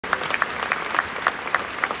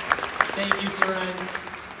Thank you, Sir Ryan.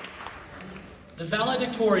 The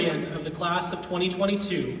valedictorian of the class of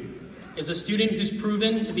 2022 is a student who's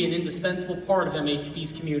proven to be an indispensable part of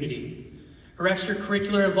MHP's community. Her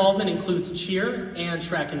extracurricular involvement includes cheer and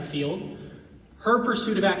track and field. Her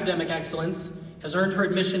pursuit of academic excellence has earned her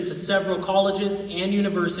admission to several colleges and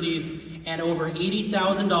universities and over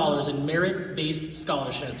 $80,000 in merit-based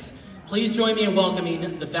scholarships. Please join me in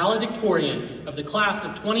welcoming the valedictorian of the class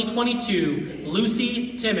of 2022,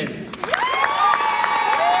 Lucy Timmins.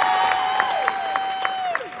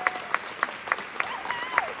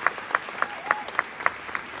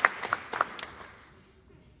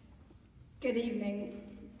 Good evening.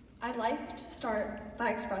 I'd like to start by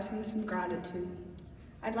expressing some gratitude.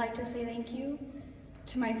 I'd like to say thank you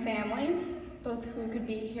to my family, both who could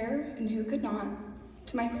be here and who could not,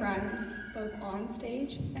 to my friends, both on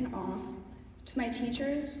stage and off, to my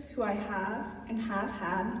teachers who I have and have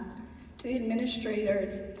had, to the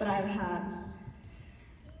administrators that I've had.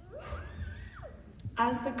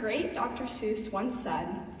 As the great Dr. Seuss once said,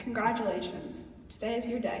 congratulations, today is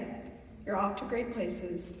your day. You're off to great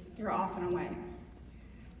places, you're off and away.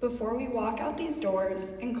 Before we walk out these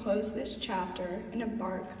doors and close this chapter and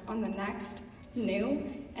embark on the next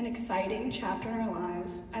new and exciting chapter in our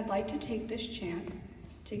lives, I'd like to take this chance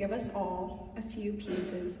to give us all a few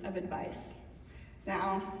pieces of advice.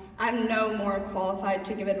 Now, I'm no more qualified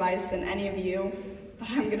to give advice than any of you, but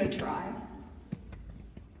I'm gonna try.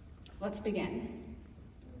 Let's begin.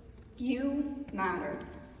 You matter.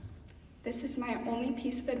 This is my only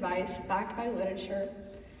piece of advice backed by literature.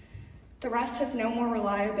 The rest has no more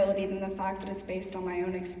reliability than the fact that it's based on my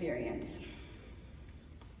own experience.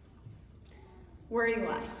 Worry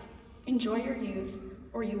less. Enjoy your youth,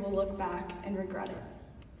 or you will look back and regret it.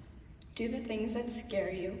 Do the things that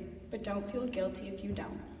scare you, but don't feel guilty if you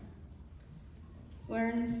don't.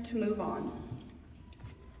 Learn to move on.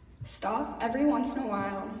 Stop every once in a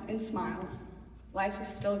while and smile. Life is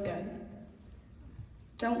still good.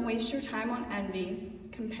 Don't waste your time on envy.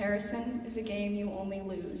 Comparison is a game you only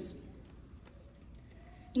lose.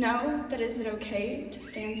 Know that is it okay to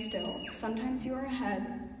stand still. Sometimes you are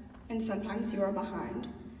ahead, and sometimes you are behind.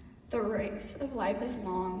 The race of life is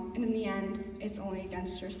long, and in the end, it's only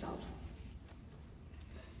against yourself.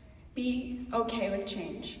 Be okay with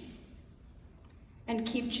change, and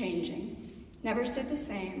keep changing. Never stay the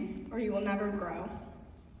same, or you will never grow.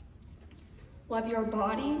 Love your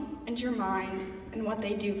body and your mind and what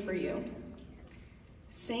they do for you.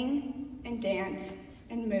 Sing and dance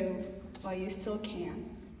and move while you still can.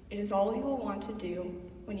 It is all you will want to do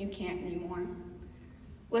when you can't anymore.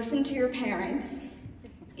 Listen to your parents,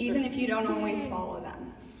 even if you don't always follow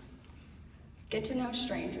them. Get to know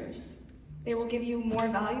strangers. They will give you more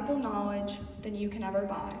valuable knowledge than you can ever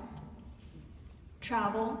buy.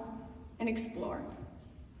 Travel and explore.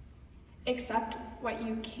 Accept what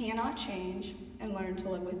you cannot change and learn to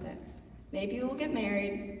live with it. Maybe you'll get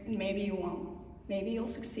married and maybe you won't. Maybe you'll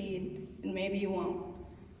succeed and maybe you won't.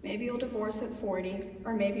 Maybe you'll divorce at 40,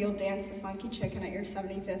 or maybe you'll dance the funky chicken at your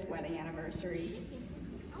 75th wedding anniversary.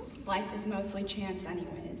 Life is mostly chance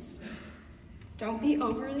anyways. Don't be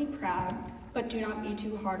overly proud, but do not be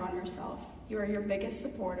too hard on yourself. You are your biggest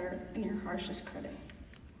supporter and your harshest critic.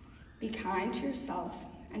 Be kind to yourself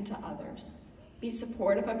and to others. Be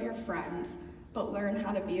supportive of your friends, but learn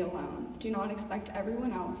how to be alone. Do not expect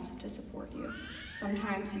everyone else to support you.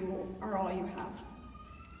 Sometimes you are all you have.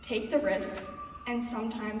 Take the risks and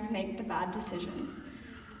sometimes make the bad decisions.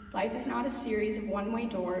 Life is not a series of one-way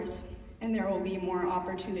doors, and there will be more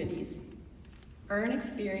opportunities. Earn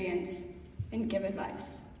experience and give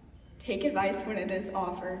advice. Take advice when it is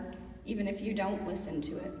offered, even if you don't listen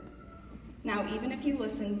to it. Now, even if you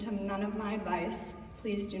listen to none of my advice,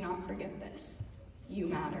 please do not forget this. You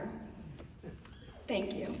matter.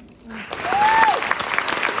 Thank you.